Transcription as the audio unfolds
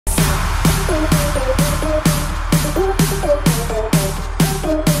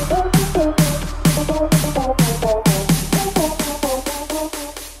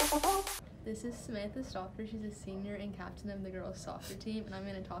This is Samantha Stocker. She's a senior and captain of the girls' soccer team, and I'm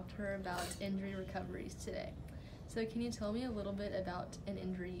going to talk to her about injury recoveries today. So can you tell me a little bit about an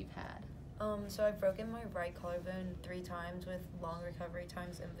injury you've had? So I've broken my right collarbone 3 times with long recovery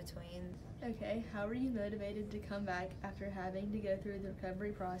times in between. Okay, how were you motivated to come back after having to go through the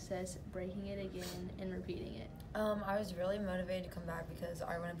recovery process, breaking it again, and repeating it? I was really motivated to come back because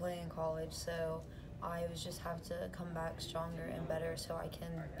I want to play in college, so I was just have to come back stronger and better so I can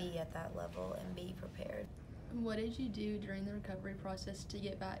be at that level and be prepared. What did you do during the recovery process to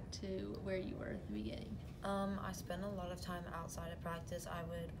get back to where you were at the beginning? I spent a lot of time outside of practice. I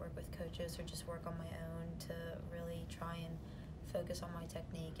would work with coaches or just work on my own to really try and focus on my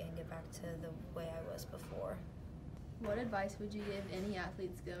technique and get back to the way I was before. What advice would you give any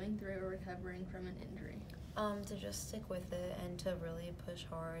athletes going through or recovering from an injury? To just stick with it and to really push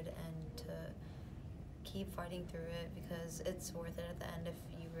hard and to keep fighting through it because it's worth it at the end if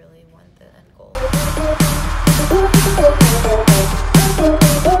you really want the end goal.